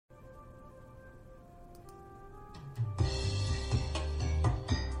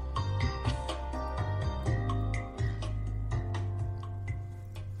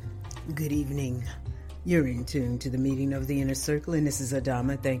Good evening. You're in tune to the meeting of the Inner Circle, and this is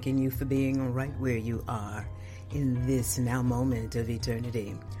Adama thanking you for being right where you are in this now moment of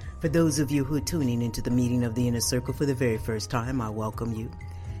eternity. For those of you who are tuning into the meeting of the Inner Circle for the very first time, I welcome you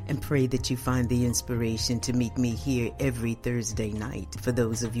and pray that you find the inspiration to meet me here every Thursday night. For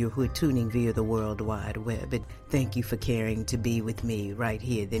those of you who are tuning via the World Wide Web, and thank you for caring to be with me right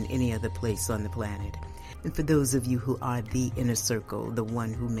here than any other place on the planet. And for those of you who are the Inner Circle, the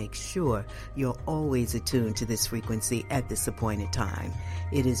one who makes sure you're always attuned to this frequency at this appointed time,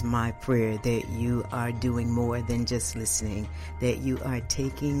 it is my prayer that you are doing more than just listening, that you are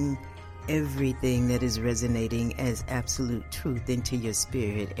taking everything that is resonating as absolute truth into your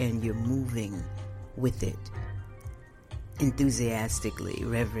spirit and you're moving with it enthusiastically,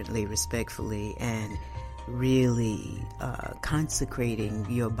 reverently, respectfully, and really consecrating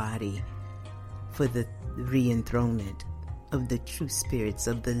your body for the re-enthronement of the true spirits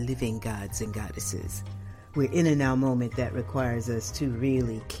of the living gods and goddesses. We're in a now moment that requires us to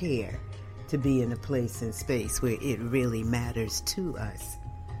really care, to be in a place and space where it really matters to us,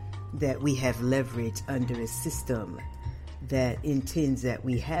 that we have leverage under a system that intends that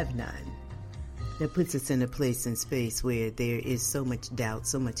we have none, that puts us in a place and space where there is so much doubt,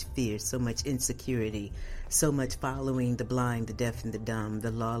 so much fear, so much insecurity, so much following the blind, the deaf, and the dumb,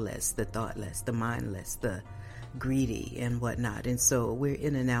 the lawless, the thoughtless, the mindless, the greedy, and whatnot. And so we're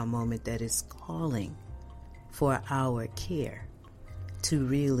in a now moment that is calling for our care to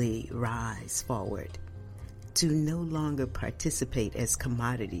really rise forward, to no longer participate as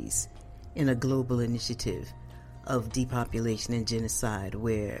commodities in a global initiative of depopulation and genocide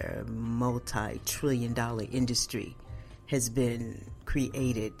where multi-trillion-dollar industry has been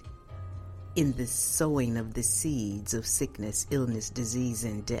created in the sowing of the seeds of sickness, illness, disease,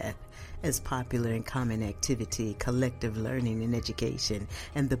 and death as popular and common activity, collective learning and education,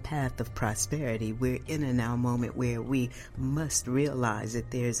 and the path of prosperity. We're in a now moment where we must realize that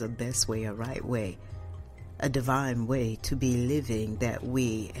there's a best way, a right way, a divine way to be living, that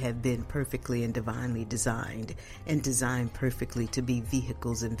we have been perfectly and divinely designed and designed perfectly to be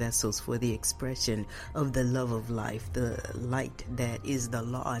vehicles and vessels for the expression of the love of life, the light that is the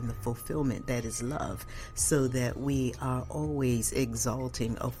law and the fulfillment that is love, so that we are always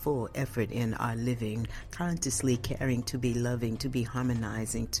exalting a full effort in our living, consciously caring to be loving, to be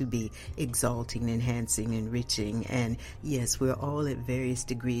harmonizing, to be exalting, enhancing, enriching. And yes, we're all at various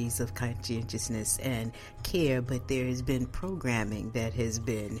degrees of conscientiousness and care, but there has been programming that has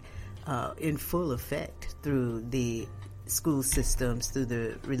been in full effect through the school systems, through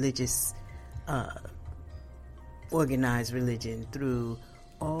the religious, organized religion, through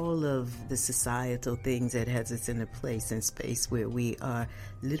all of the societal things that has us in a place and space where we are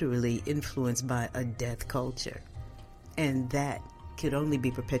literally influenced by a death culture. And that could only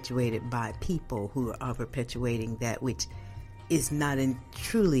be perpetuated by people who are perpetuating that which is not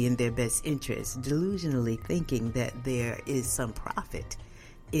truly in their best interest, delusionally thinking that there is some profit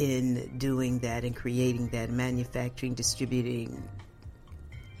in doing that and creating that, manufacturing, distributing,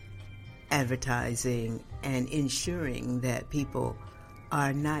 advertising, and ensuring that people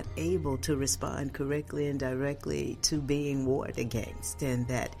are not able to respond correctly and directly to being warred against, and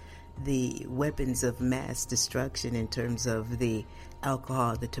that the weapons of mass destruction in terms of the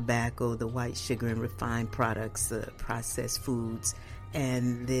alcohol, the tobacco, the white sugar and refined products, the processed foods,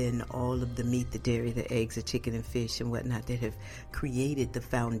 and then all of the meat, the dairy, the eggs, the chicken and fish and whatnot that have created the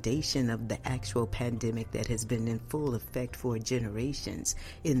foundation of the actual pandemic that has been in full effect for generations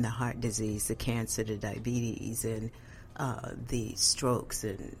in the heart disease, the cancer, the diabetes, and the strokes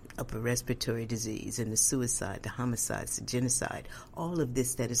and upper respiratory disease and the suicide, the homicides, the genocide, all of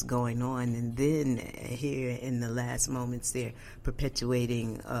this that is going on. And then here in the last moments, they're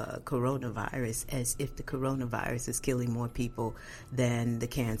perpetuating coronavirus as if the coronavirus is killing more people than the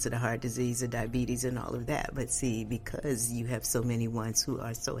cancer, the heart disease, the diabetes, and all of that. But see, because you have so many ones who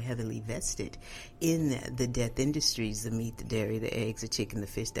are so heavily vested in the death industries, the meat, the dairy, the eggs, the chicken, the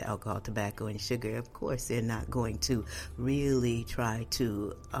fish, the alcohol, tobacco, and sugar, of course, they're not going to really try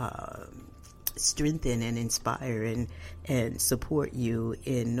to strengthen and inspire and support you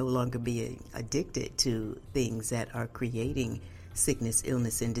in no longer being addicted to things that are creating sickness,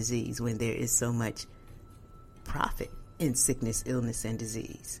 illness, and disease, when there is so much profit in sickness, illness, and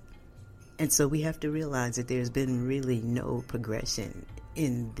disease. And so we have to realize that there's been really no progression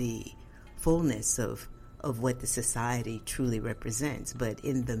in the fullness of what the society truly represents. But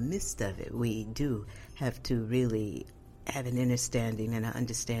in the midst of it, we do have to really have an understanding and an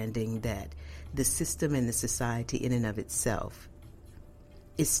understanding that the system and the society in and of itself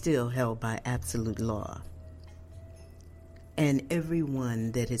is still held by absolute law. And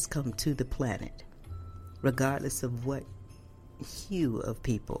everyone that has come to the planet, regardless of what hue of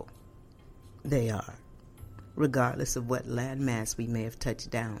people they are, regardless of what landmass we may have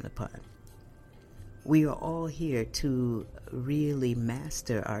touched down upon, we are all here to really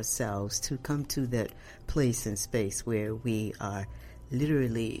master ourselves, to come to that place and space where we are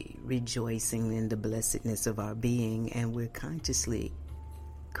literally rejoicing in the blessedness of our being, and we're consciously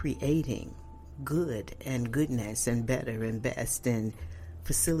creating good and goodness and better and best and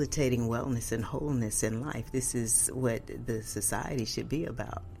facilitating wellness and wholeness in life. This is what the society should be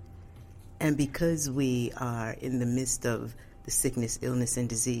about. And because we are in the midst of the sickness, illness, and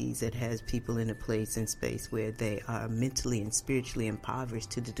disease that has people in a place and space where they are mentally and spiritually impoverished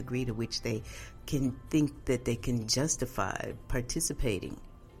to the degree to which they can think that they can justify participating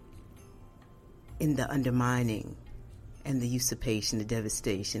in the undermining and the usurpation, the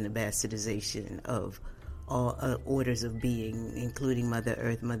devastation, the bastardization of all orders of being, including Mother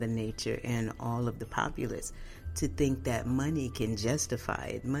Earth, Mother Nature, and all of the populace, to think that money can justify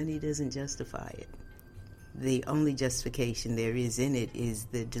it. Money doesn't justify it. The only justification there is in it is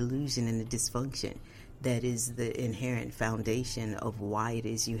the delusion and the dysfunction that is the inherent foundation of why it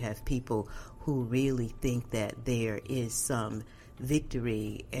is you have people who really think that there is some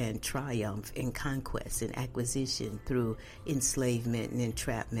victory and triumph and conquest and acquisition through enslavement and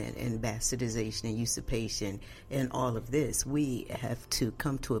entrapment and bastardization and usurpation and all of this. We have to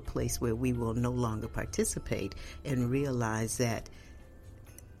come to a place where we will no longer participate and realize that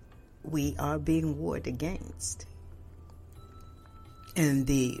we are being warred against. And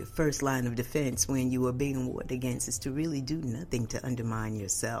the first line of defense when you are being warred against is to really do nothing to undermine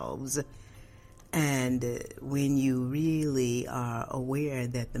yourselves. And when you really are aware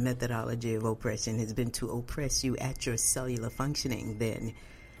that the methodology of oppression has been to oppress you at your cellular functioning, then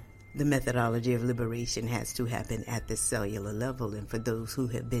the methodology of liberation has to happen at the cellular level. And for those who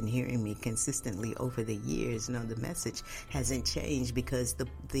have been hearing me consistently over the years, know the message hasn't changed because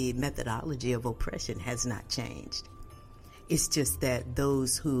the methodology of oppression has not changed. It's just that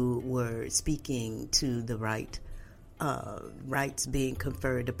those who were speaking to the rights being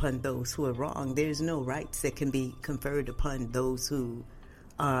conferred upon those who are wrong, there's no rights that can be conferred upon those who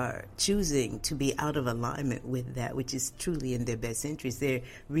are choosing to be out of alignment with that which is truly in their best interest. There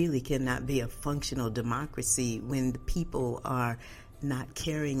really cannot be a functional democracy when the people are not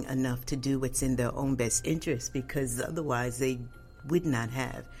caring enough to do what's in their own best interest, because otherwise they would not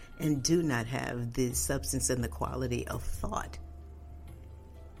have and do not have the substance and the quality of thought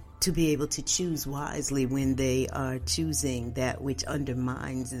to be able to choose wisely when they are choosing that which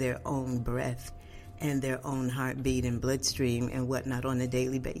undermines their own breath and their own heartbeat and bloodstream and whatnot on a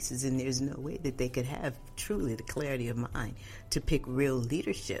daily basis. And there's no way that they could have truly the clarity of mind to pick real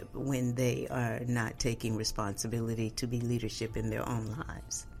leadership when they are not taking responsibility to be leadership in their own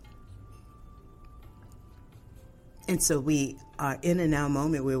lives. And so we are in a now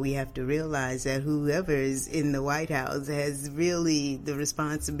moment where we have to realize that whoever is in the White House has really the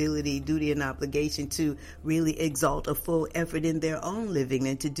responsibility, duty, and obligation to really exalt a full effort in their own living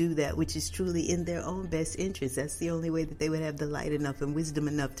and to do that which is truly in their own best interest. That's the only way that they would have the light enough and wisdom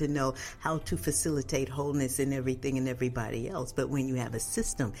enough to know how to facilitate wholeness in everything and everybody else. But when you have a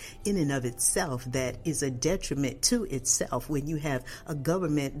system in and of itself that is a detriment to itself, when you have a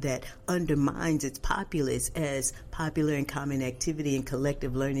government that undermines its populace as popular and common activity and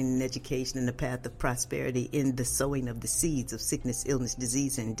collective learning and education in the path of prosperity in the sowing of the seeds of sickness, illness,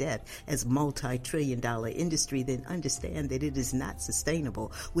 disease, and death as multi-trillion-dollar industry, then understand that it is not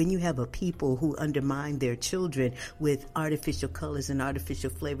sustainable. When you have a people who undermine their children with artificial colors and artificial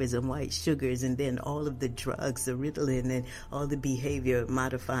flavors and white sugars, and then all of the drugs, the Ritalin, and all the behavior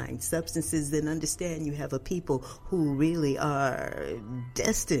modifying substances, then understand you have a people who really are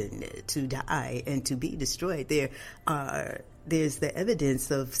destined to die and to be destroyed. There's the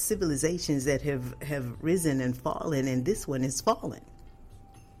evidence of civilizations that have risen and fallen, and this one has fallen.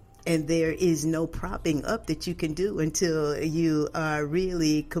 And there is no propping up that you can do until you are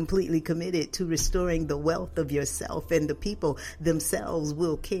really completely committed to restoring the wealth of yourself, and the people themselves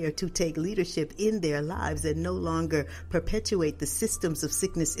will care to take leadership in their lives and no longer perpetuate the systems of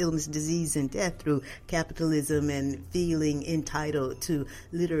sickness, illness, disease, and death through capitalism and feeling entitled to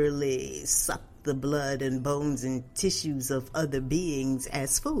literally suck the blood and bones and tissues of other beings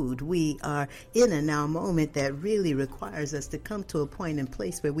as food. We are in a now moment that really requires us to come to a point and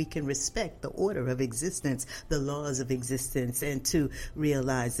place where we can respect the order of existence, the laws of existence, and to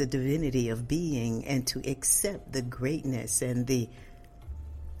realize the divinity of being and to accept the greatness and the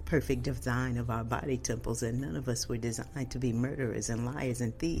perfect design of our body temples. And none of us were designed to be murderers and liars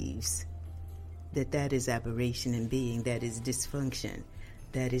and thieves. that is aberration in being, that is dysfunction,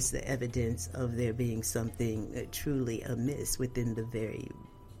 that is the evidence of there being something truly amiss within the very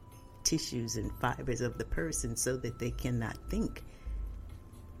tissues and fibers of the person, so that they cannot think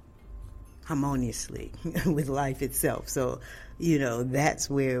harmoniously with life itself. So, that's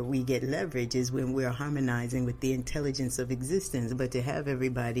where we get leverage, is when we're harmonizing with the intelligence of existence. But to have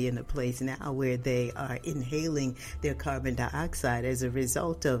everybody in a place now where they are inhaling their carbon dioxide as a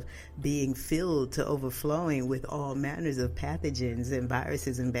result of being filled to overflowing with all manners of pathogens and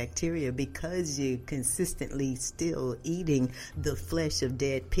viruses and bacteria, because you're consistently still eating the flesh of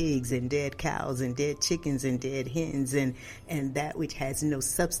dead pigs and dead cows and dead chickens and dead hens and that which has no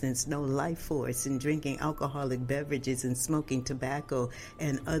substance, no life force, and drinking alcoholic beverages and smoking tobacco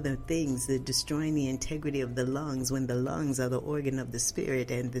and other things that destroying the integrity of the lungs, when the lungs are the organ of the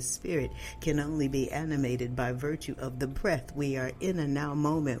spirit, and the spirit can only be animated by virtue of the breath. We are in a now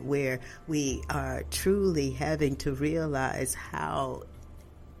moment where we are truly having to realize how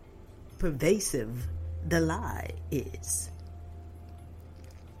pervasive the lie is.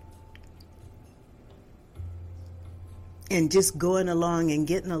 And just going along and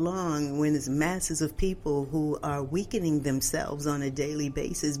getting along when there's masses of people who are weakening themselves on a daily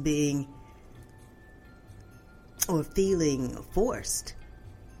basis, being or feeling forced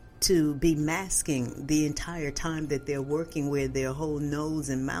to be masking the entire time that they're working, where their whole nose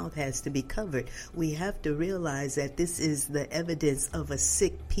and mouth has to be covered. We have to realize that this is the evidence of a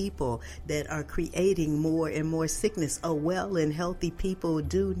sick people that are creating more and more sickness. A well and healthy people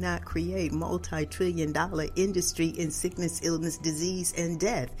do not create multi-trillion-dollar industry in sickness, illness, disease, and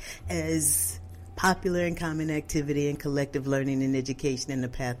death as popular and common activity and collective learning and education in the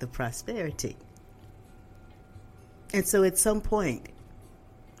path of prosperity. And so at some point,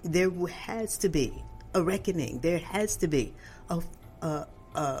 there has to be a reckoning. There has to be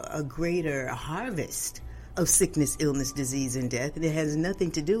a greater harvest of sickness, illness, disease, and death. And it has nothing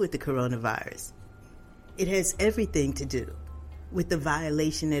to do with the coronavirus. It has everything to do with the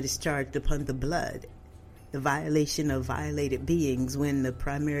violation that is charged upon the blood, the violation of violated beings, when the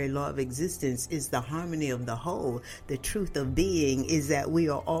primary law of existence is the harmony of the whole. The truth of being is that we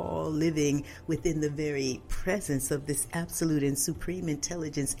are all living within the very presence of this absolute and supreme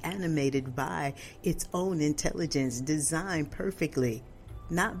intelligence, animated by its own intelligence, designed perfectly,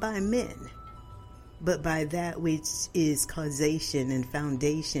 not by men, but by that which is causation and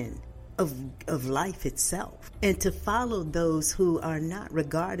foundation of life itself. And to follow those who are not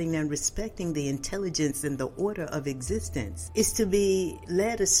regarding and respecting the intelligence and the order of existence is to be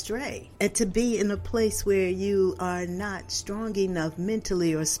led astray, and to be in a place where you are not strong enough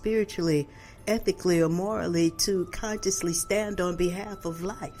mentally or spiritually, ethically or morally to consciously stand on behalf of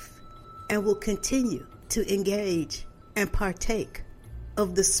life, and will continue to engage and partake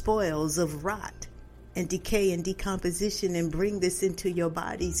of the spoils of rot and decay and decomposition and bring this into your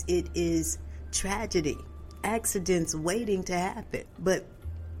bodies. It is tragedy, accidents waiting to happen. But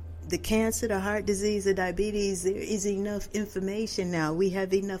the cancer, the heart disease, the diabetes, there is enough information now. We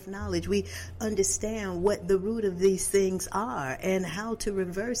have enough knowledge. We understand what the root of these things are and how to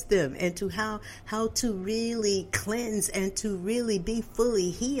reverse them, and to how to really cleanse and to really be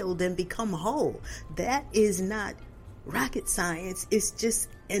fully healed and become whole. That is not rocket science. It's just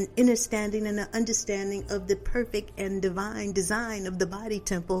an understanding and an understanding of the perfect and divine design of the body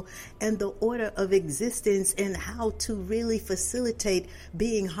temple and the order of existence, and how to really facilitate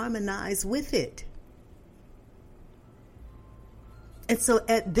being harmonized with it. And so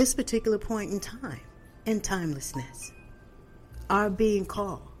at this particular point in time, in timelessness, our being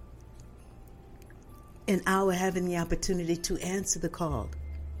called and our having the opportunity to answer the call,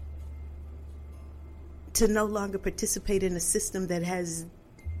 to no longer participate in a system that has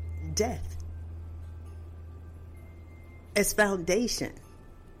death as foundation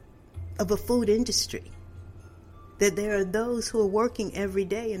of a food industry, that there are those who are working every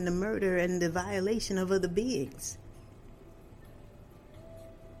day in the murder and the violation of other beings,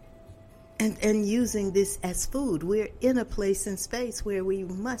 and using this as food. We're in a place and space where we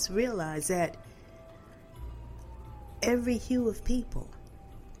must realize that every hue of people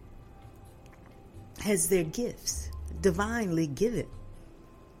has their gifts divinely given.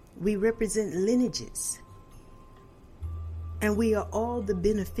 We represent lineages, and we are all the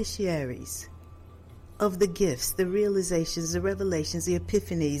beneficiaries of the gifts, the realizations, the revelations, the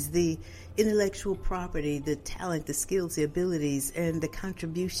epiphanies, the intellectual property, the talent, the skills, the abilities, and the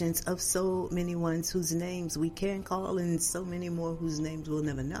contributions of so many ones whose names we can call, and so many more whose names we'll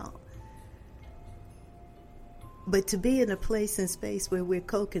never know. But to be in a place and space where we're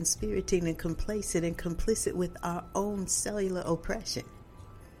co-conspirating and complacent and complicit with our own cellular oppression,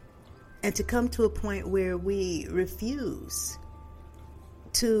 And to come to a point where we refuse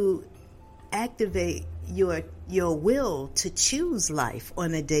to activate your will to choose life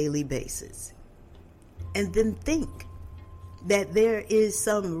on a daily basis, and then think that there is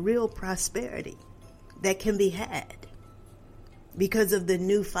some real prosperity that can be had because of the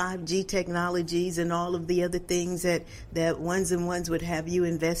new 5G technologies and all of the other things that ones and ones would have you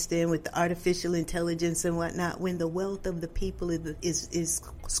invest in with the artificial intelligence and whatnot, when the wealth of the people is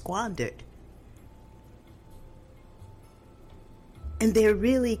squandered. And there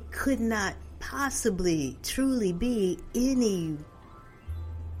really could not possibly truly be any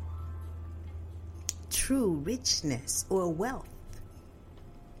true richness or wealth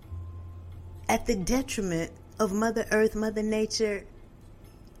at the detriment of Mother Earth, Mother Nature,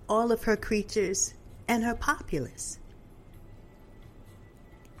 all of her creatures, and her populace.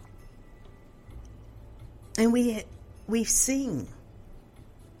 And we've seen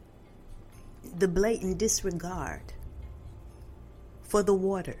the blatant disregard for the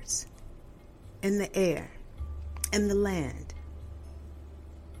waters and the air and the land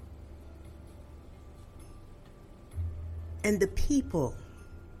and the people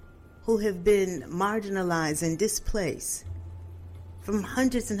who have been marginalized and displaced from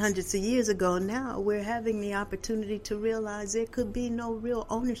hundreds and hundreds of years ago. Now we're having the opportunity to realize there could be no real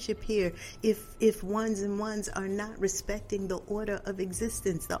ownership here if ones and ones are not respecting the order of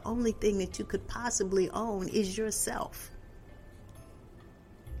existence. The only thing that you could possibly own is yourself.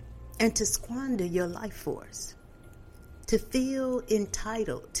 And to squander your life force, to feel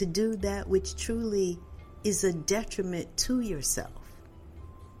entitled to do that which truly is a detriment to yourself,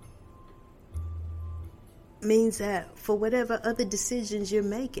 means that for whatever other decisions you're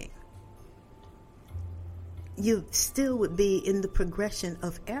making, you still would be in the progression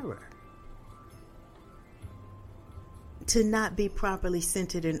of error, to not be properly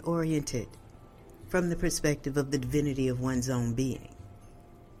centered and oriented from the perspective of the divinity of one's own being.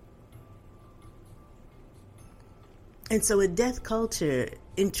 And so a death culture,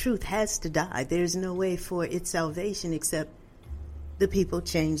 in truth, has to die. There's no way for its salvation except the people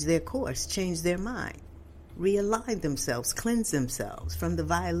change their course, change their mind, realign themselves, cleanse themselves from the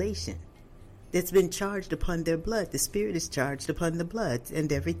violation that's been charged upon their blood. The spirit is charged upon the blood,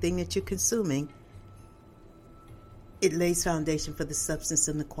 and everything that you're consuming, it lays foundation for the substance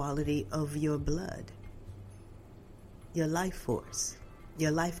and the quality of your blood, your life force,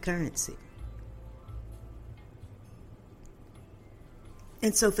 your life currency.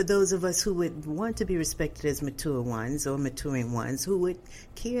 And so for those of us who would want to be respected as mature ones or maturing ones, who would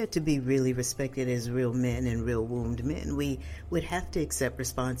care to be really respected as real men and real wombed men, we would have to accept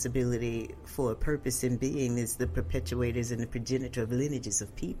responsibility for a purpose in being as the perpetuators and the progenitor of lineages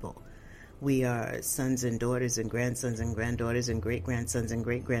of people. We are sons and daughters and grandsons and granddaughters and great-grandsons and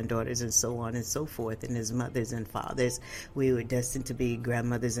great-granddaughters and so on and so forth. And as mothers and fathers, we were destined to be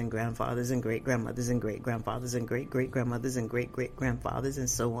grandmothers and grandfathers and great-grandmothers and great-grandfathers and great-great-grandmothers and great-great-grandfathers and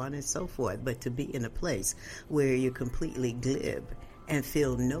so on and so forth. But to be in a place where you're completely glib and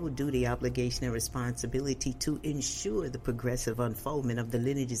feel no duty, obligation, and responsibility to ensure the progressive unfoldment of the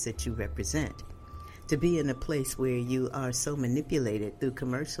lineages that you represent. To be in a place where you are so manipulated through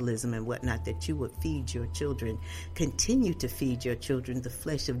commercialism and whatnot that you would feed your children, continue to feed your children the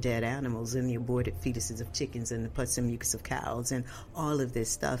flesh of dead animals and the aborted fetuses of chickens and the pus and mucus of cows, and all of this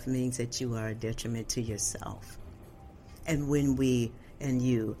stuff means that you are a detriment to yourself. And when we and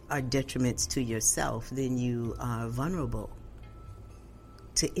you are detriments to yourself, then you are vulnerable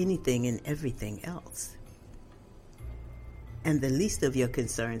to anything and everything else. And the least of your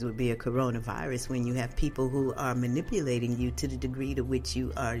concerns would be a coronavirus when you have people who are manipulating you to the degree to which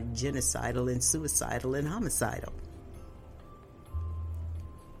you are genocidal and suicidal and homicidal.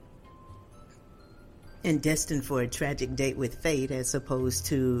 And destined for a tragic date with fate, as opposed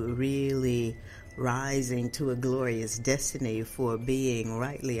to really rising to a glorious destiny for being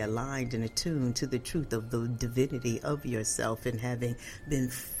rightly aligned and attuned to the truth of the divinity of yourself, and having been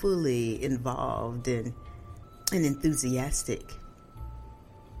fully involved in and enthusiastic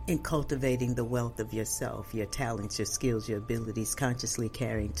in cultivating the wealth of yourself, your talents, your skills, your abilities, consciously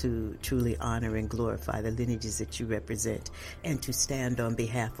caring to truly honor and glorify the lineages that you represent, and to stand on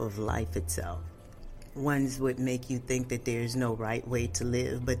behalf of life itself. Ones would make you think that there's no right way to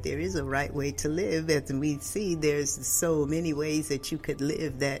live, but there is a right way to live. As we see, there's so many ways that you could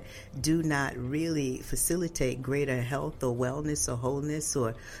live that do not really facilitate greater health or wellness or wholeness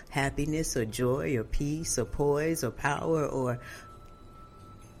or happiness or joy or peace or poise or power or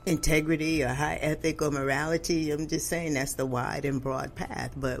integrity or high ethic or morality. I'm just saying that's the wide and broad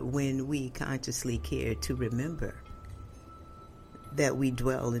path. But when we consciously care to remember that we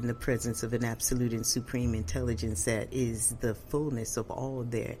dwell in the presence of an absolute and supreme intelligence that is the fullness of all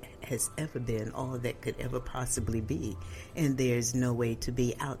there has ever been, all that could ever possibly be. And there's no way to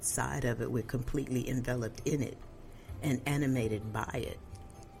be outside of it. We're completely enveloped in it and animated by it.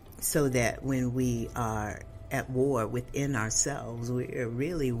 So that when we are at war within ourselves, we're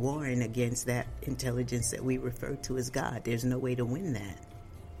really warring against that intelligence that we refer to as God. There's no way to win that.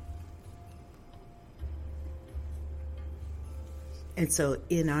 And so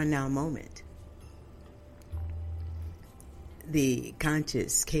in our now moment, the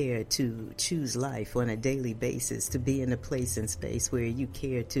conscious care to choose life on a daily basis, to be in a place and space where you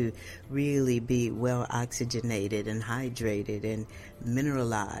care to really be well oxygenated and hydrated and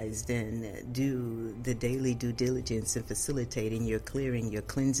mineralized, and do the daily due diligence in facilitating your clearing, your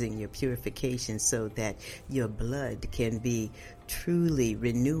cleansing, your purification, so that your blood can be truly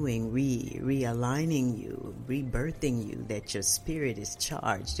renewing, realigning you, rebirthing you, that your spirit is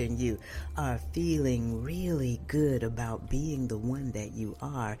charged and you are feeling really good about being the one that you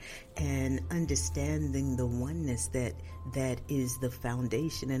are, and understanding the oneness that is the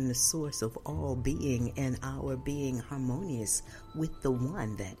foundation and the source of all being, and our being harmonious with the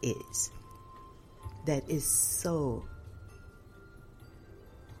one that is. That is so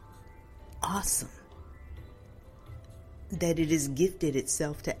awesome. That it is gifted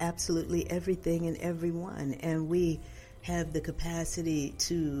itself to absolutely everything and everyone, and we have the capacity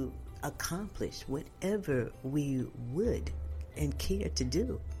to accomplish whatever we would and care to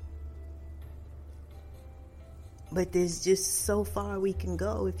do. But there's just so far we can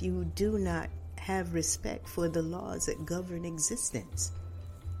go if you do not have respect for the laws that govern existence,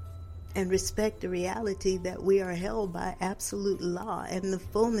 and respect the reality that we are held by absolute law, and the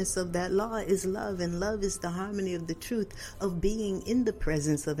fullness of that law is love, and love is the harmony of the truth of being in the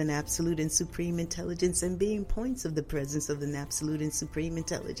presence of an absolute and supreme intelligence, and being points of the presence of an absolute and supreme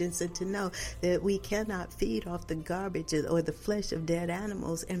intelligence, and to know that we cannot feed off the garbage or the flesh of dead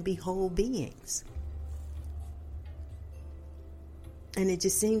animals and be whole beings. And it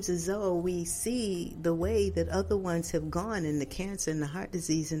just seems as though we see the way that other ones have gone, in the cancer and the heart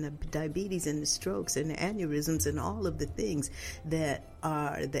disease and the diabetes and the strokes and the aneurysms and all of the things that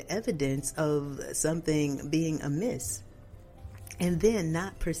are the evidence of something being amiss, and then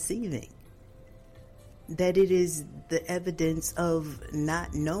not perceiving that it is the evidence of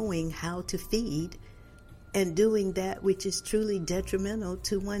not knowing how to feed and doing that which is truly detrimental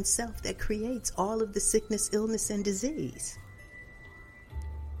to oneself, that creates all of the sickness, illness, and disease.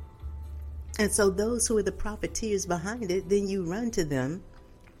 And so those who are the profiteers behind it, then you run to them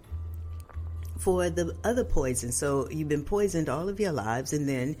for the other poison. So you've been poisoned all of your lives, and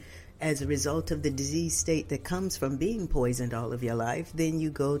then as a result of the disease state that comes from being poisoned all of your life, then you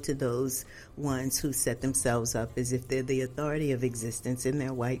go to those ones who set themselves up as if they're the authority of existence in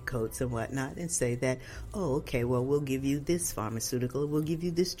their white coats and whatnot, and say that, oh, okay, well, we'll give you this pharmaceutical, we'll give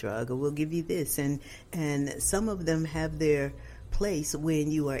you this drug, or we'll give you this. And some of them have their place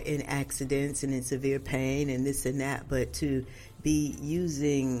when you are in accidents and in severe pain and this and that, but to be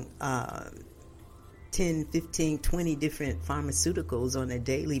using 10, 15, 20 different pharmaceuticals on a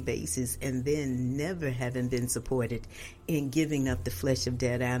daily basis, and then never having been supported in giving up the flesh of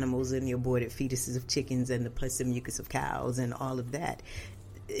dead animals and the aborted fetuses of chickens and the pus and mucus of cows and all of that,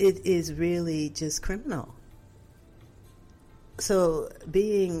 it is really just criminal. So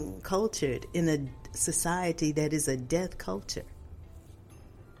being cultured in a society that is a death culture,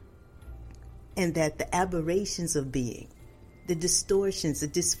 and that the aberrations of being, the distortions, the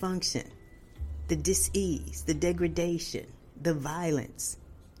dysfunction, the dis-ease, the degradation, the violence,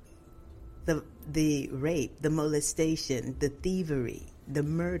 the rape, the molestation, the thievery, the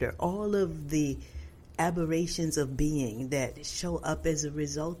murder, all of the aberrations of being that show up as a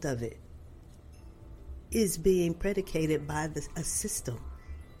result of it is being predicated by a system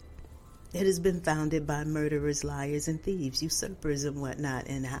that has been founded by murderers, liars, and thieves, usurpers, and whatnot.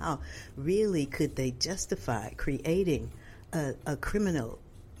 And how really could they justify creating a criminal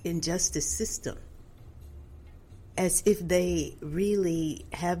injustice system as if they really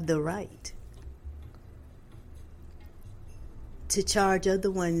have the right to charge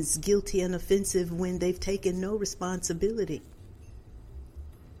other ones guilty and offensive when they've taken no responsibility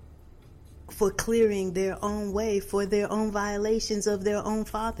for clearing their own way for their own violations of their own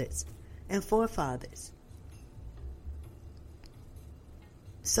fathers and forefathers.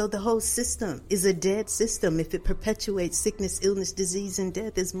 So the whole system is a dead system. If it perpetuates sickness, illness, disease, and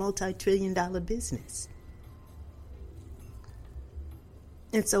death, it's multi-trillion-dollar business.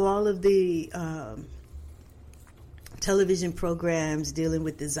 And so all of the television programs dealing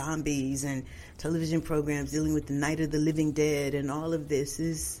with the zombies and television programs dealing with the Night of the Living Dead, and all of this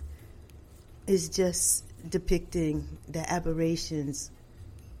is just depicting the aberrations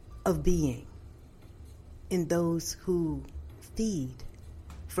of being in those who feed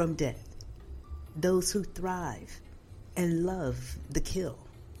from death, those who thrive and love the kill,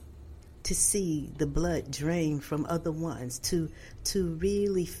 to see the blood drain from other ones, to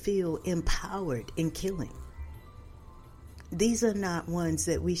really feel empowered in killing. These are not ones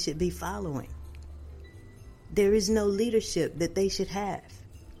that we should be following. There is no leadership that they should have.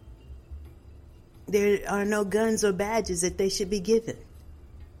 There are no guns or badges that they should be given.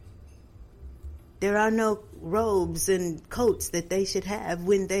 There are no robes and coats that they should have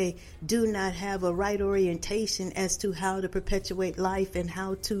when they do not have a right orientation as to how to perpetuate life and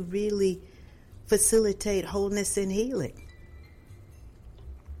how to really facilitate wholeness and healing.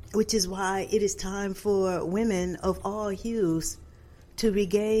 Which is why it is time for women of all hues to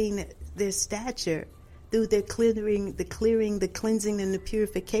regain their stature through their clearing, the cleansing, and the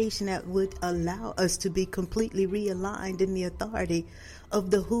purification that would allow us to be completely realigned in the authority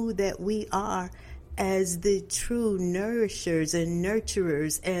of the who that we are as the true nourishers and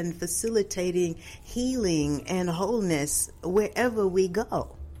nurturers and facilitating healing and wholeness wherever we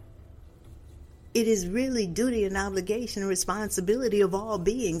go. It is really duty and obligation and responsibility of all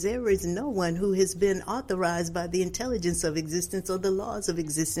beings. There is no one who has been authorized by the intelligence of existence or the laws of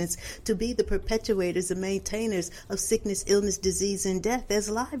existence to be the perpetuators and maintainers of sickness, illness, disease, and death as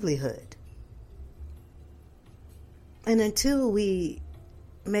livelihood. And until we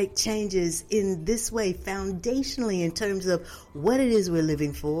make changes in this way foundationally in terms of what it is we're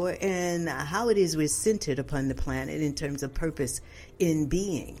living for and how it is we're centered upon the planet in terms of purpose in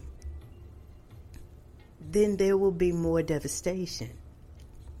being, then there will be more devastation.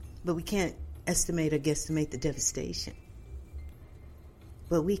 But we can't estimate or guesstimate the devastation.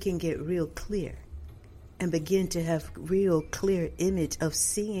 But we can get real clear and begin to have real clear image of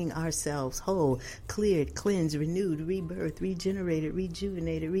seeing ourselves whole, cleared, cleansed, renewed, rebirthed, regenerated,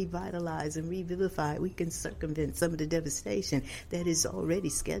 rejuvenated, revitalized, and revivified. We can circumvent some of the devastation that is already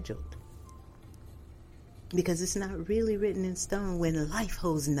scheduled. Because it's not really written in stone when life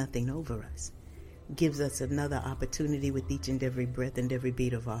holds nothing over us. Gives us another opportunity with each and every breath and every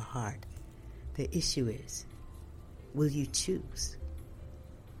beat of our heart. The issue is, will you choose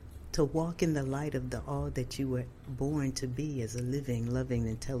to walk in the light of the all that you were born to be as a living, loving,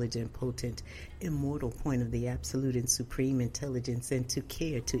 intelligent, potent, immortal point of the absolute and supreme intelligence, and to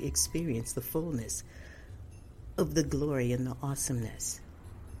care to experience the fullness of the glory and the awesomeness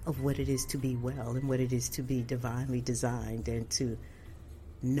of what it is to be well and what it is to be divinely designed, and to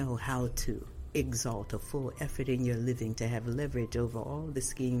know how to exalt a full effort in your living, to have leverage over all the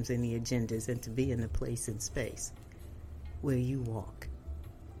schemes and the agendas, and to be in a place and space where you walk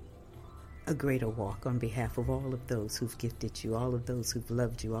a greater walk on behalf of all of those who've gifted you, all of those who've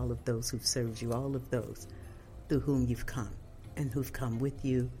loved you, all of those who've served you, all of those through whom you've come and who've come with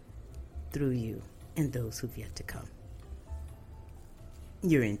you, through you, and those who've yet to come.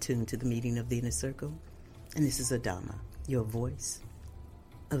 You're in tune to the meeting of the Inner Circle, and this is Adama, your voice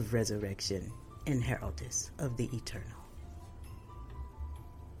of resurrection and heraldess of the eternal.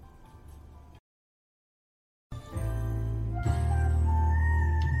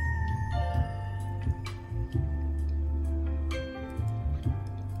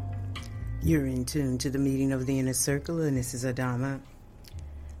 You're in tune to the meeting of the Inner Circle, and this is Adama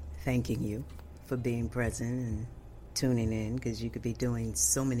thanking you for being present and tuning in, because you could be doing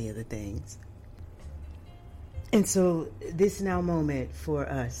so many other things. And so this now moment for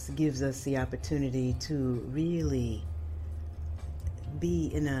us gives us the opportunity to really be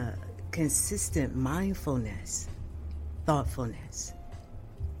in a consistent mindfulness, thoughtfulness,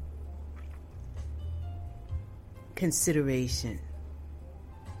 consideration,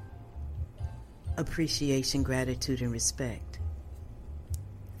 appreciation, gratitude, and respect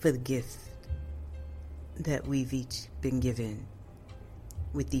for the gift that we've each been given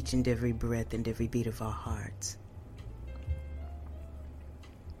with each and every breath and every beat of our hearts.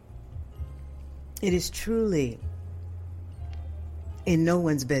 It is truly in no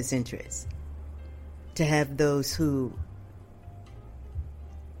one's best interest to have those who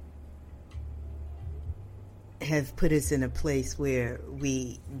have put us in a place where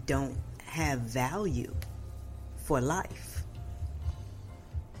we don't have value for life.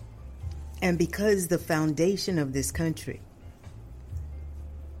 And because the foundation of this country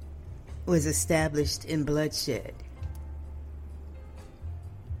was established in bloodshed,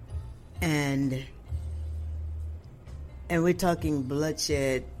 and we're talking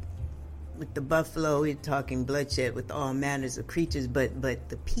bloodshed with the buffalo, we're talking bloodshed with all manners of creatures, but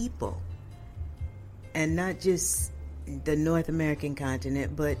the people, and not just the North American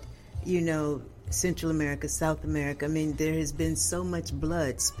continent, but, Central America, South America. I mean, there has been so much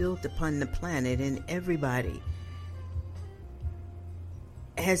blood spilt upon the planet, and everybody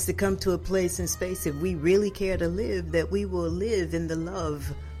has to come to a place in space, if we really care to live, that we will live in the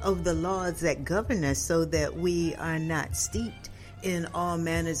love of the laws that govern us, so that we are not steeped in all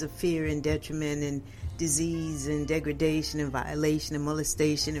manners of fear and detriment and disease and degradation and violation and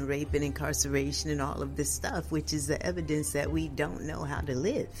molestation and rape and incarceration and all of this stuff, which is the evidence that we don't know how to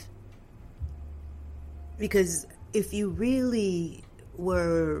live. Because if you really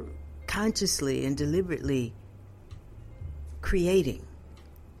were consciously and deliberately creating,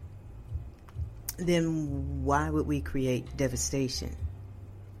 then why would we create devastation?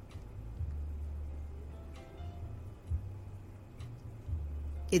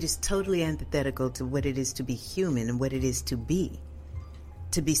 It is totally antithetical to what it is to be human and what it is to be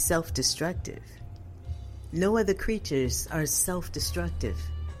self-destructive. No other creatures are self-destructive.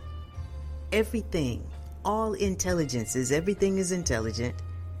 Everything, all intelligences, everything is intelligent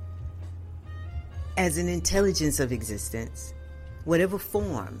as an intelligence of existence, whatever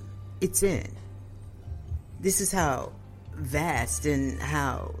form it's in. This is how vast and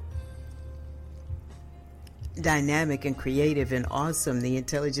how dynamic and creative and awesome the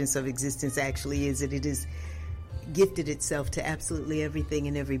intelligence of existence actually is, that it has gifted itself to absolutely everything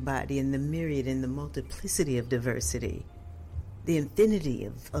and everybody, in the myriad and the multiplicity of diversity, the infinity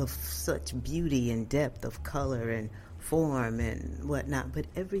of such beauty and depth of color and form and whatnot. But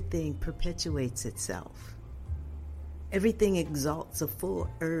everything perpetuates itself. Everything exalts a full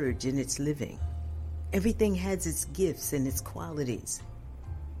urge in its living. Everything has its gifts and its qualities.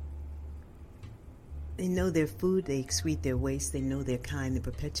 They know their food, they excrete their waste, they know their kind, they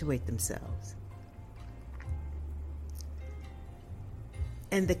perpetuate themselves.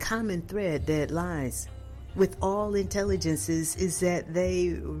 And the common thread that lies with all intelligences is that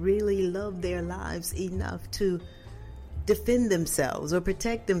they really love their lives enough to defend themselves or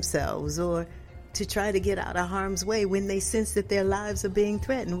protect themselves, or to try to get out of harm's way when they sense that their lives are being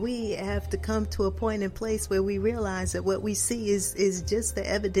threatened. We have to come to a point in place where we realize that what we see is just the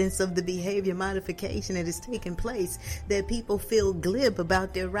evidence of the behavior modification that is taking place, that people feel glib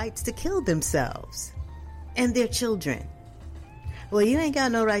about their rights to kill themselves and their children. Well, you ain't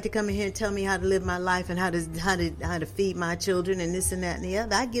got no right to come in here and tell me how to live my life and how to feed my children and this and that and the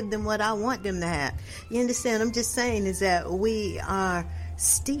other. I give them what I want them to have. You understand? I'm just saying is that we are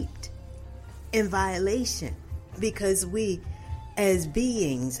steeped in violation, because we as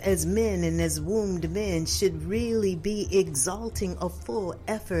beings, as men and as wombed men, should really be exalting a full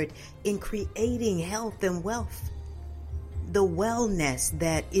effort in creating health and wealth, the wellness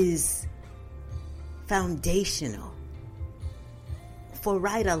that is foundational for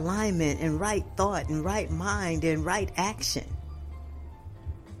right alignment and right thought and right mind and right action.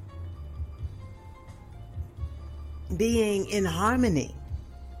 Being in harmony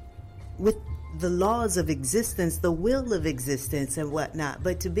with the laws of existence, the will of existence and whatnot.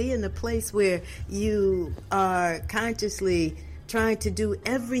 But to be in a place where you are consciously trying to do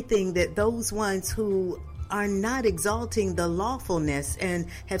everything that those ones who are not exalting the lawfulness and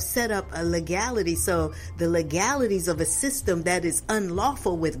have set up a legality, so the legalities of a system that is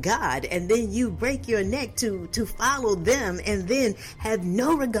unlawful with God, and then you break your neck to follow them, and then have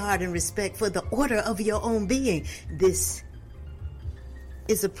no regard and respect for the order of your own being. This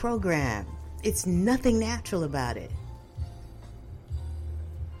is a program. It's nothing natural about it.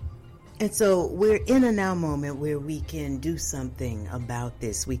 And so we're in a now moment where we can do something about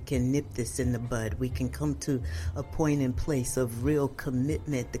this. We can nip this in the bud. We can come to a point in place of real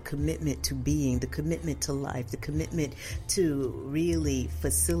commitment, the commitment to being, the commitment to life, the commitment to really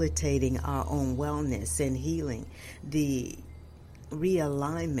facilitating our own wellness and healing, the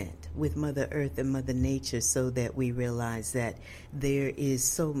realignment with Mother Earth and Mother Nature, so that we realize that there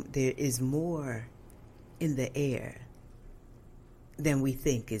is more in the air than we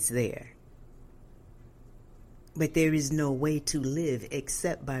think is there. But there is no way to live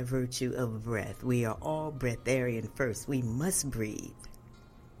except by virtue of breath. We are all breatharian first. We must breathe.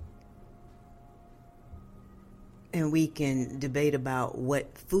 And we can debate about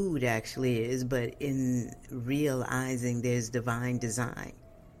what food actually is, but in realizing there's divine design,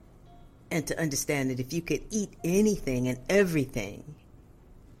 and to understand that if you could eat anything and everything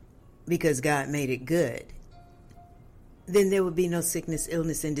because God made it good, then there would be no sickness,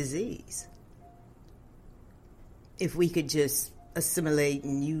 illness, and disease. If we could just assimilate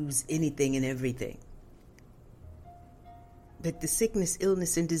and use anything and everything. that the sickness,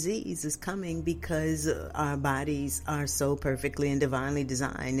 illness, and disease is coming because our bodies are so perfectly and divinely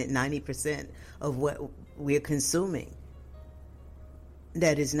designed that 90% of what we're consuming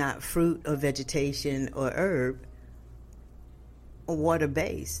that is not fruit or vegetation or herb or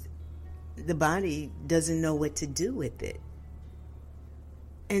water-based, the body doesn't know what to do with it.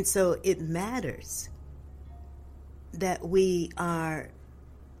 And so it matters that we are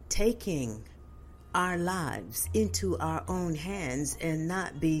taking our lives into our own hands and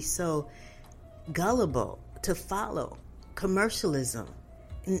not be so gullible to follow commercialism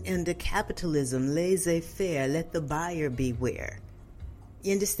and the capitalism, laissez-faire, let the buyer beware.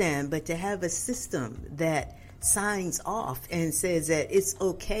 You understand? But to have a system that signs off and says that it's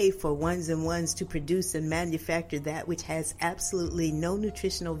okay for ones and ones to produce and manufacture that which has absolutely no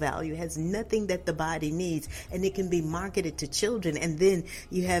nutritional value, has nothing that the body needs, and it can be marketed to children. And then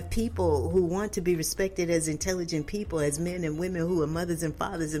you have people who want to be respected as intelligent people, as men and women who are mothers and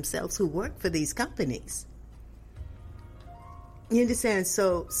fathers themselves, who work for these companies. You understand?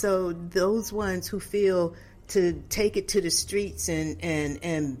 So those ones who feel to take it to the streets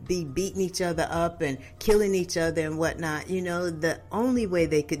and be beating each other up and killing each other and whatnot, the only way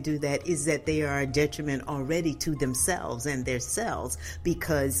they could do that is that they are a detriment already to themselves and their cells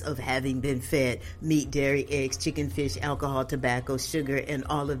because of having been fed meat, dairy, eggs, chicken, fish, alcohol, tobacco, sugar, and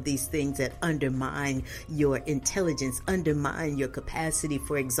all of these things that undermine your intelligence, undermine your capacity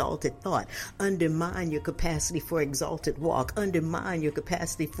for exalted thought, undermine your capacity for exalted walk, undermine your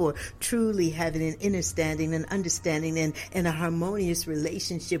capacity for truly having an understanding and a harmonious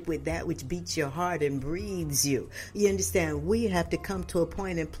relationship with that which beats your heart and breathes you. You understand? We have to come to a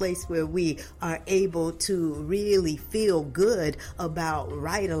point and place where we are able to really feel good about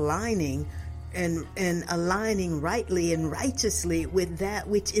right aligning and aligning rightly and righteously with that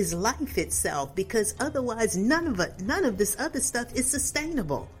which is life itself, because otherwise none of this other stuff is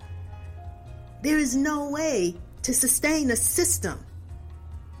sustainable. There is no way to sustain a system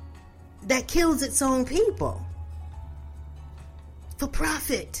that kills its own people for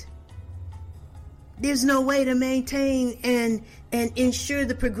profit. There's no way to maintain and ensure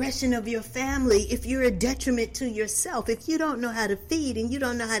the progression of your family if you're a detriment to yourself. If you don't know how to feed and you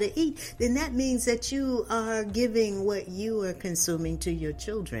don't know how to eat, then that means that you are giving what you are consuming to your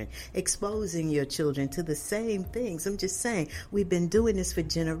children, exposing your children to the same things. I'm just saying, we've been doing this for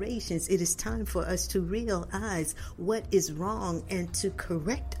generations. It is time for us to realize what is wrong and to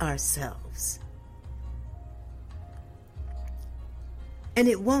correct ourselves. And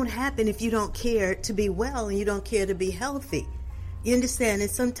it won't happen if you don't care to be well and you don't care to be healthy. You understand?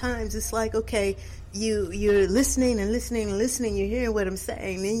 And sometimes it's like, okay, you're listening and listening and listening. You're hearing what I'm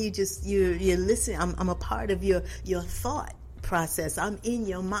saying. Then you're listening. I'm a part of your thought process. I'm in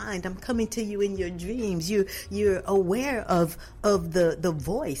your mind. I'm coming to you in your dreams. You're aware of the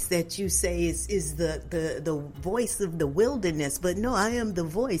voice that you say is the voice of the wilderness. But no, I am the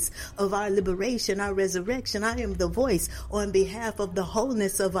voice of our liberation, our resurrection. I am the voice on behalf of the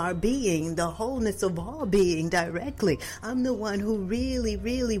wholeness of our being, the wholeness of all being directly. I'm the one who really,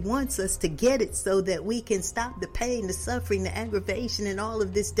 really wants us to get it so that we can stop the pain, the suffering, the aggravation, and all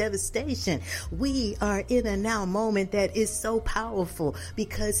of this devastation. We are in a now moment that is so powerful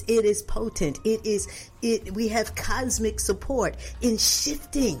because it is potent. We have cosmic support in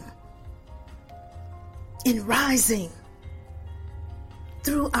shifting, in rising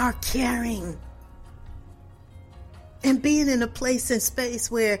through our caring and being in a place and space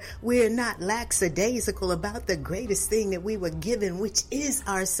where we're not lackadaisical about the greatest thing that we were given, which is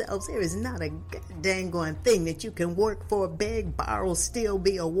ourselves. There is not a dang on thing that you can work for, beg, borrow, steal,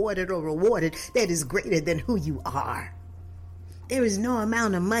 be awarded or rewarded that is greater than who you are. There is no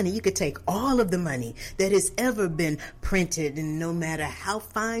amount of money. You could take all of the money that has ever been printed, and no matter how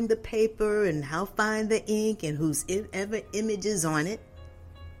fine the paper and how fine the ink and whose ever images on it,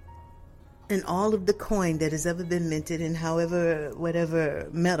 and all of the coin that has ever been minted in whatever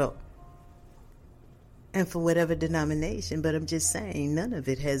metal and for whatever denomination. But I'm just saying, none of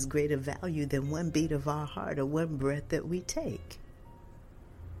it has greater value than one beat of our heart or one breath that we take.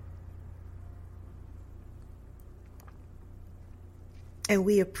 And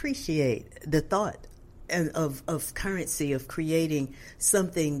we appreciate the thought of currency, of creating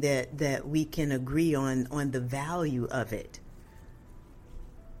something that we can agree on the value of it.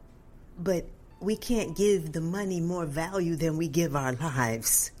 But we can't give the money more value than we give our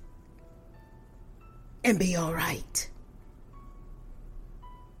lives and be all right.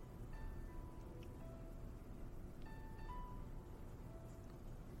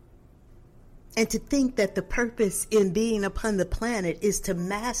 And to think that the purpose in being upon the planet is to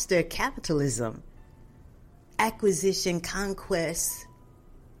master capitalism acquisition, conquest,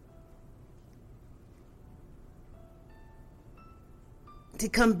 to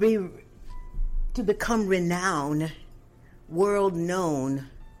become renowned, world known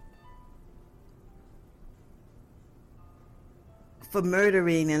for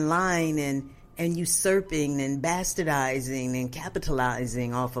murdering and lying and usurping and bastardizing and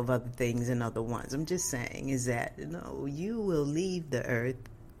capitalizing off of other things and other ones. I'm just saying is that, no, you will leave the earth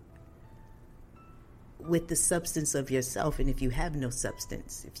with the substance of yourself. And if you have no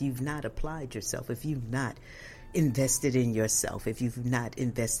substance, if you've not applied yourself, if you've not invested in yourself, if you've not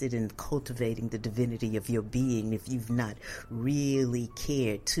invested in cultivating the divinity of your being, if you've not really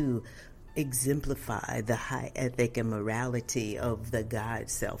cared to exemplify the high ethic and morality of the God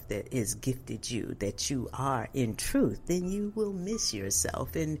self that is gifted you, that you are in truth, then you will miss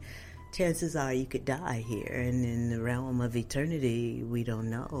yourself. And chances are you could die here. And in the realm of eternity, we don't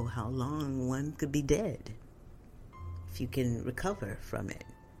know how long one could be dead if you can recover from it.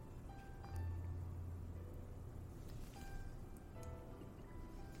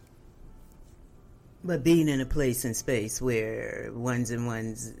 But being in a place and space where ones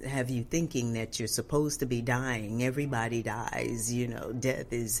have you thinking that you're supposed to be dying, everybody dies,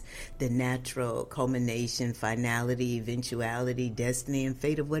 death is the natural culmination, finality, eventuality, destiny, and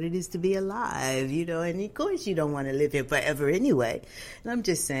fate of what it is to be alive, and of course you don't want to live here forever anyway. And I'm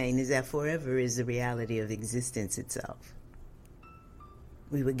just saying is that forever is the reality of existence itself.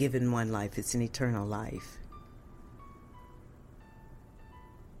 We were given one life, it's an eternal life.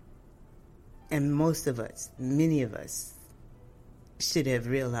 And most of us, many of us, should have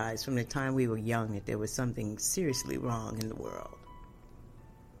realized from the time we were young that there was something seriously wrong in the world.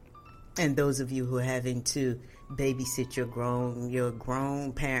 And those of you who are having to babysit your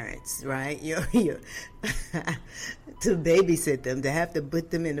grown parents, right? To babysit them, to have to put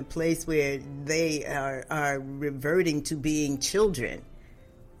them in a place where they are reverting to being children,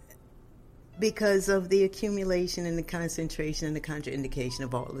 because of the accumulation and the concentration and the contraindication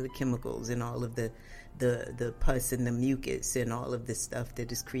of all of the chemicals and all of the pus and the mucus and all of the stuff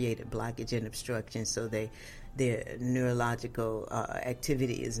that has created blockage and obstruction. So their neurological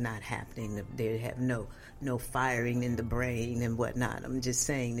activity is not happening. They have no firing in the brain and whatnot. I'm just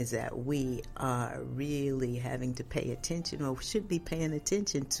saying is that we are really having to pay attention, or should be paying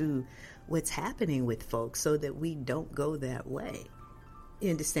attention to what's happening with folks so that we don't go that way. You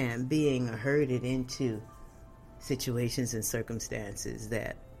understand, being herded into situations and circumstances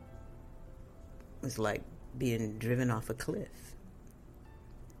that was like being driven off a cliff.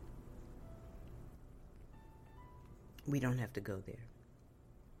 We don't have to go there.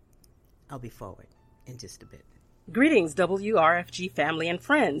 I'll be forward in just a bit. Greetings, WRFG family and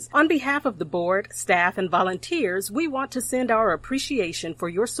friends. On behalf of the board, staff, and volunteers, we want to send our appreciation for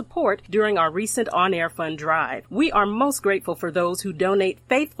your support during our recent on-air fund drive. We are most grateful for those who donate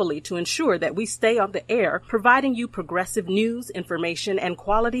faithfully to ensure that we stay on the air, providing you progressive news, information, and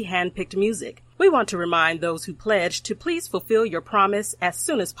quality hand-picked music. We want to remind those who pledge to please fulfill your promise as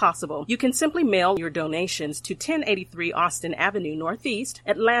soon as possible. You can simply mail your donations to 1083 Austin Avenue Northeast,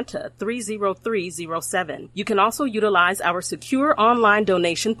 Atlanta 30307. You can also utilize our secure online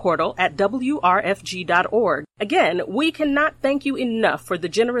donation portal at wrfg.org. Again, we cannot thank you enough for the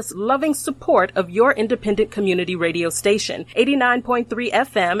generous, loving support of your independent community radio station, 89.3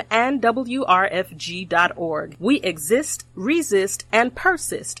 FM and wrfg.org. We exist, resist, and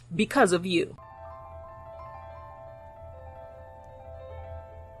persist because of you.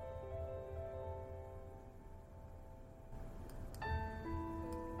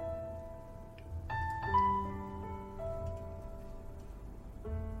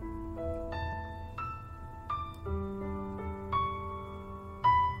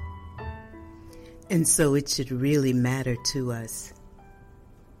 And so it should really matter to us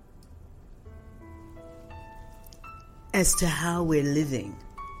as to how we're living,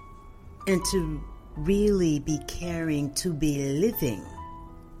 and to really be caring to be living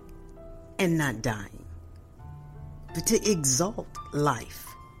and not dying, but to exalt life,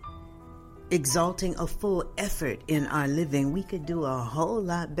 exalting a full effort in our living. We could do a whole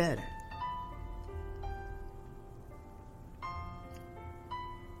lot better.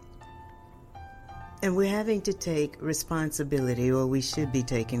 And we're having to take responsibility, or we should be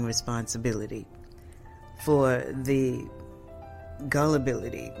taking responsibility, for the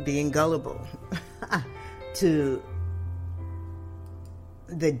gullibility, being gullible to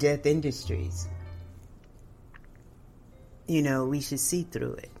the death industries. We should see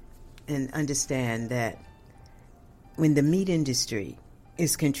through it and understand that when the meat industry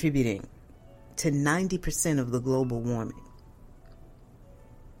is contributing to 90% of the global warming,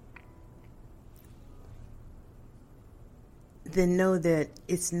 then know that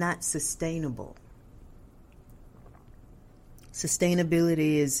it's not sustainable.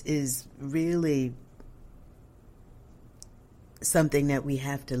 Sustainability is really something that we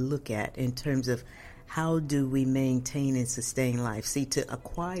have to look at in terms of how do we maintain and sustain life. See, to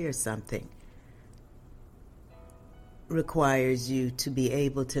acquire something requires you to be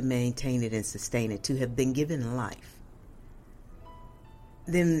able to maintain it and sustain it, to have been given life.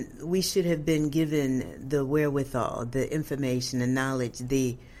 Then we should have been given the wherewithal, the information, the knowledge,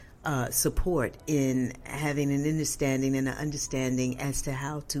 the support in having an understanding and an understanding as to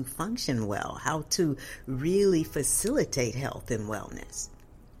how to function well, how to really facilitate health and wellness,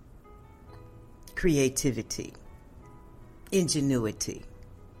 creativity, ingenuity,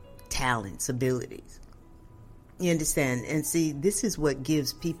 talents, abilities. You understand? And see, this is what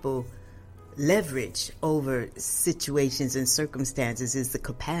gives people leverage over situations and circumstances, is the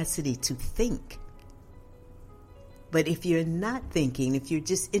capacity to think. But if you're not thinking, if you're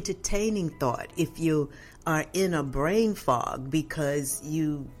just entertaining thought, if you are in a brain fog because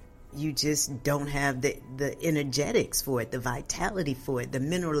you just don't have the energetics for it, the vitality for it, the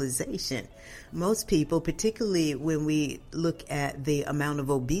mineralization. Most people, particularly when we look at the amount of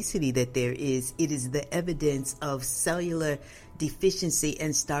obesity that there is, it is the evidence of cellular deficiency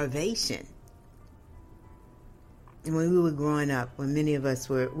and starvation. And when we were growing up, when many of us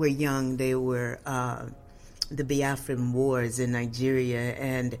were young, they were the Biafran wars in Nigeria,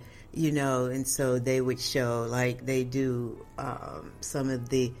 and and so they would show, like they do some of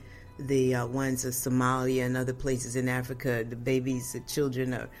the ones of Somalia and other places in Africa. The babies, the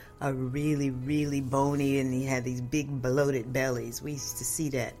children are really, really bony, and they have these big bloated bellies. We used to see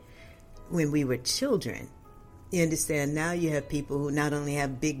that when we were children. You understand? Now you have people who not only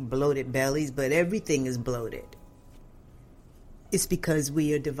have big bloated bellies, but everything is bloated. It's because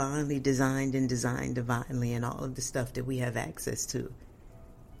we are divinely designed and designed divinely, and all of the stuff that we have access to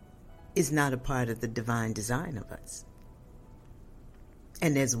is not a part of the divine design of us.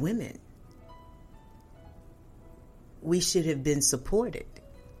 And as women, we should have been supported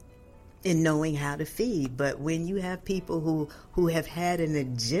in knowing how to feed. But when you have people who have had an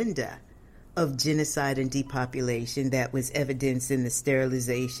agenda of genocide and depopulation that was evidenced in the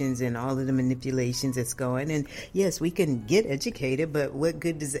sterilizations and all of the manipulations that's going. And yes, we can get educated, but what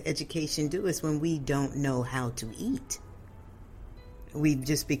good does the education do us when we don't know how to eat? We've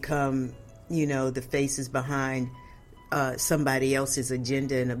just become, the faces behind somebody else's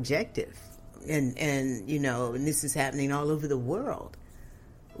agenda and objective. And this is happening all over the world,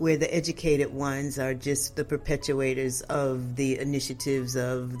 where the educated ones are just the perpetuators of the initiatives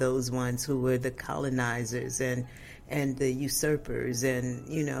of those ones who were the colonizers and the usurpers, and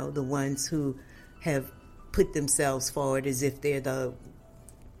the ones who have put themselves forward as if they're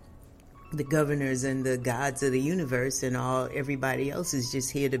the governors and the gods of the universe, and everybody else is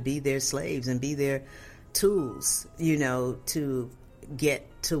just here to be their slaves and be their tools, to get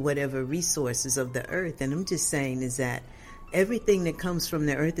to whatever resources of the earth. And I'm just saying is that everything that comes from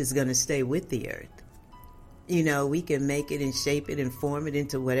the earth is going to stay with the earth. We can make it and shape it and form it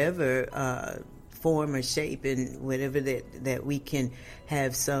into whatever form or shape, and whatever that we can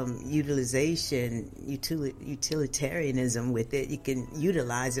have some utilitarianism with it. You can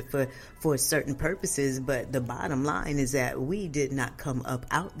utilize it for certain purposes, but the bottom line is that we did not come up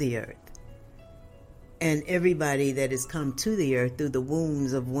out the earth. And everybody that has come to the earth through the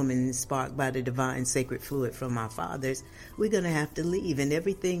wombs of women sparked by the divine sacred fluid from our fathers, we're going to have to leave. And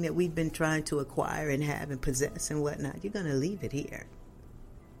everything that we've been trying to acquire and have and possess and whatnot, you're going to leave it here.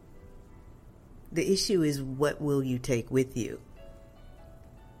 The issue is, what will you take with you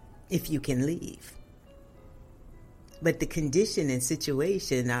if you can leave? But the condition and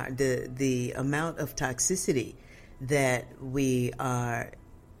situation, are the amount of toxicity that we are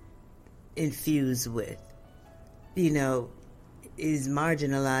infused with, is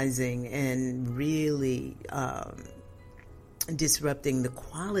marginalizing and really disrupting the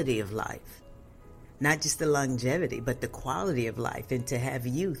quality of life. Not just the longevity, but the quality of life. And to have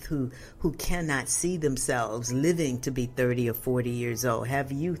youth who cannot see themselves living to be 30 or 40 years old,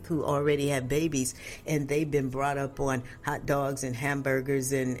 have youth who already have babies and they've been brought up on hot dogs and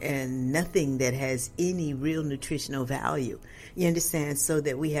hamburgers and nothing that has any real nutritional value. You understand? So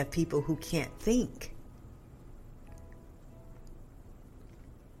that we have people who can't think.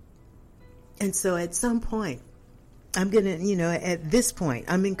 And so at some point, I'm going to, at this point,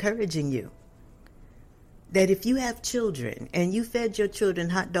 I'm encouraging you that if you have children and you fed your children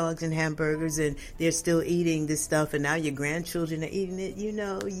hot dogs and hamburgers and they're still eating this stuff, and now your grandchildren are eating it,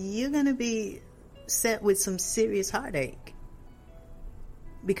 you're going to be set with some serious heartache.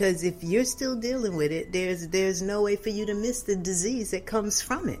 Because if you're still dealing with it, there's no way for you to miss the disease that comes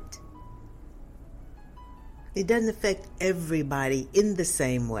from it. It doesn't affect everybody in the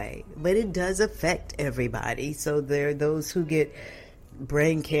same way, but it does affect everybody. So there are those who get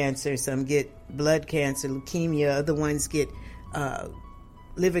brain cancer, some get blood cancer, leukemia, other ones get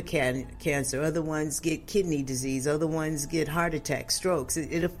liver cancer, other ones get kidney disease, other ones get heart attacks, strokes.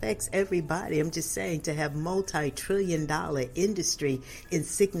 It affects everybody. I'm just saying, to have multi-trillion-dollar industry in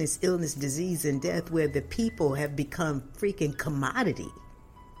sickness, illness, disease, and death, where the people have become freaking commodity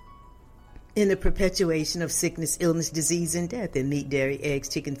in the perpetuation of sickness, illness, disease, and death in meat, dairy, eggs,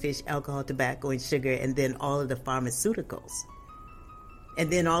 chicken, fish, alcohol, tobacco, and sugar, and then all of the pharmaceuticals,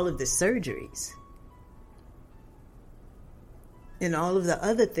 and then all of the surgeries, and all of the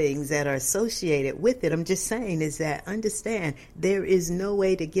other things that are associated with it. I'm just saying is that, understand, there is no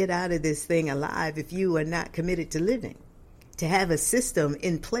way to get out of this thing alive if you are not committed to living. To have a system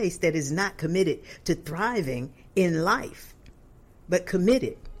in place that is not committed to thriving in life, but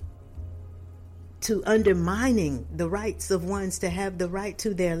committed to undermining the rights of ones to have the right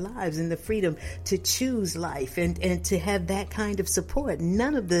to their lives and the freedom to choose life and to have that kind of support.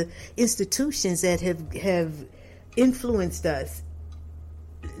 None of the institutions that have influenced us,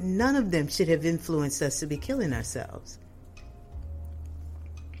 none of them should have influenced us to be killing ourselves.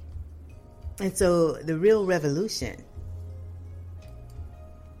 And so the real revolution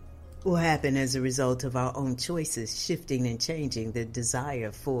will happen as a result of our own choices shifting and changing the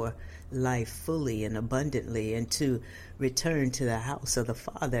desire for life fully and abundantly, and to return to the house of the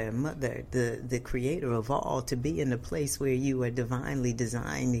Father and Mother, the creator of all, to be in a place where you are divinely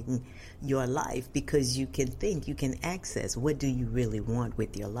designing your life, because you can think, you can access, what do you really want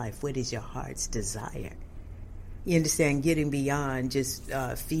with your life? What is your heart's desire? You understand, getting beyond just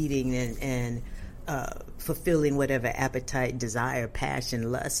feeding and fulfilling whatever appetite, desire, passion,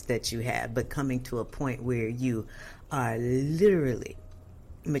 lust that you have, but coming to a point where you are literally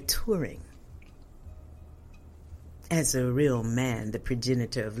maturing as a real man, the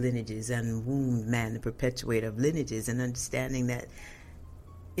progenitor of lineages, and wombed man, the perpetuator of lineages, and understanding that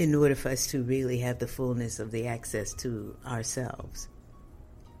in order for us to really have the fullness of the access to ourselves,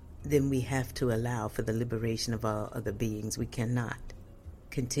 then we have to allow for the liberation of all other beings. We cannot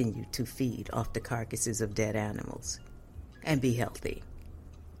continue to feed off the carcasses of dead animals and be healthy.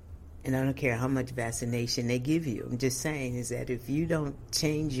 And I don't care how much vaccination they give you. I'm just saying is that if you don't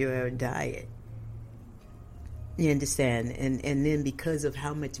change your diet, you understand, and then because of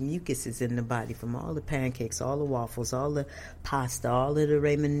how much mucus is in the body from all the pancakes, all the waffles, all the pasta, all of the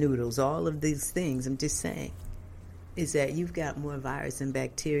ramen noodles, all of these things, I'm just saying, is that you've got more virus and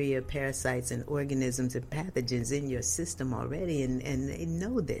bacteria, parasites and organisms and pathogens in your system already, and they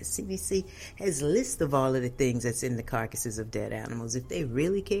know this. CDC has a list of all of the things that's in the carcasses of dead animals. If they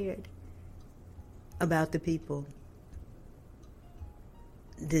really cared about the people,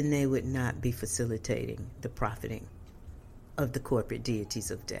 then they would not be facilitating the profiting of the corporate deities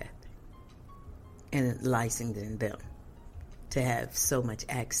of death and licensing them to have so much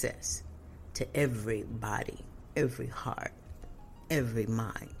access to every body, every heart, every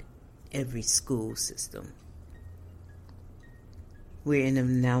mind, every school system. We're in a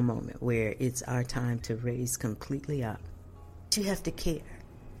now moment where it's our time to raise completely up. You have to care.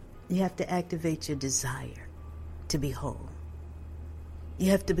 You have to activate your desire to be whole. You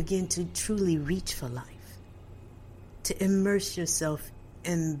have to begin to truly reach for life, to immerse yourself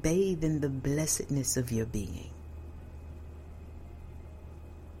and bathe in the blessedness of your being,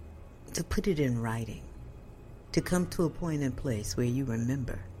 to put it in writing, to come to a point and place where you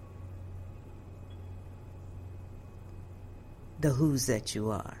remember the who's that you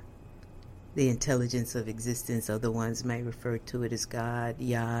are, the intelligence of existence. Other ones may refer to it as God,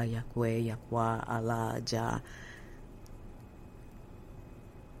 Yah, Yahweh, Yahweh, Allah, Jah,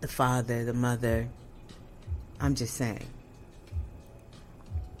 the Father, the Mother. I'm just saying,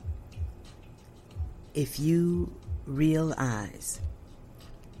 if you realize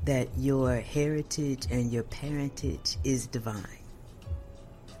that your heritage and your parentage is divine,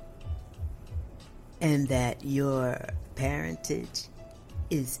 and that your parentage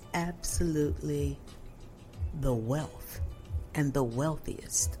is absolutely the wealth and the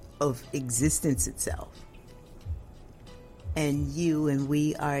wealthiest of existence itself, and you and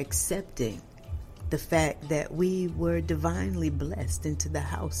we are accepting the fact that we were divinely blessed into the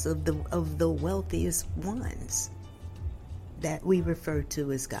house of the wealthiest ones that we refer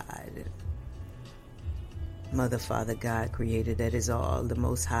to as God. Mother, Father, God, Creator, that is all, the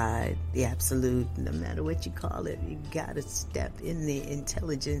Most High, the Absolute, no matter what you call it, you gotta step in the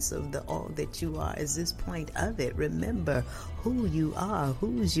intelligence of the all that you are is this point of it. Remember who you are,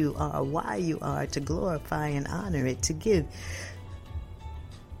 whose you are, why you are, to glorify and honor it, to give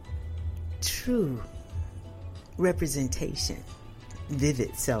true representation,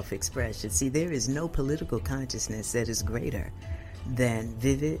 vivid self-expression. See, there is no political consciousness that is greater than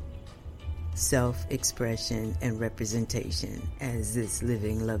vivid self-expression and representation as this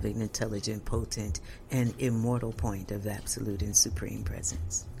living, loving, intelligent, potent, and immortal point of absolute and supreme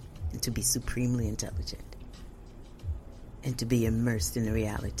presence. And to be supremely intelligent. And to be immersed in the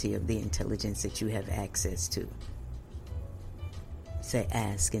reality of the intelligence that you have access to. Say,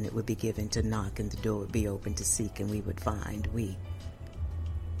 ask and it would be given, to knock and the door would be open, to seek and we would find. We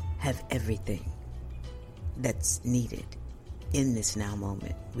have everything that's needed. In this now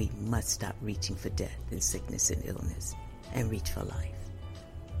moment, we must stop reaching for death and sickness and illness and reach for life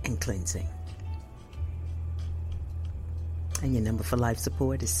and cleansing. And your number for life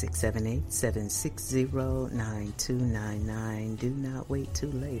support is 678-760-9299. Do not wait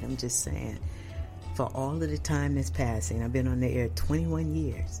too late. I'm just saying, for all of the time that's passing, I've been on the air 21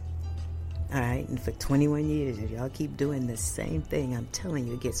 years. All right, and for 21 years, if y'all keep doing the same thing, I'm telling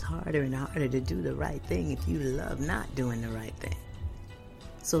you, it gets harder and harder to do the right thing if you love not doing the right thing.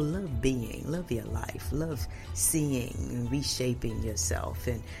 So love being, love your life, love seeing and reshaping yourself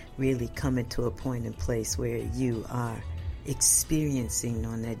and really coming to a point and place where you are experiencing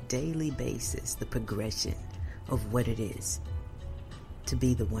on a daily basis the progression of what it is to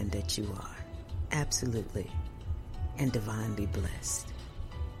be the one that you are. Absolutely and divinely blessed.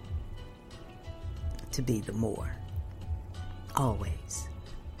 To be the more. Always.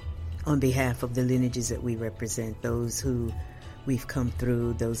 On behalf of the lineages that we represent, those who we've come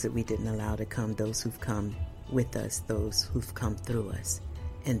through, those that we didn't allow to come, those who've come with us, those who've come through us,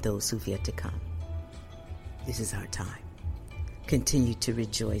 and those who've yet to come. This is our time. Continue to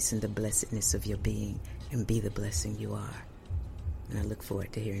rejoice in the blessedness of your being and be the blessing you are. And I look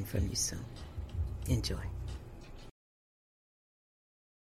forward to hearing from you soon. Enjoy.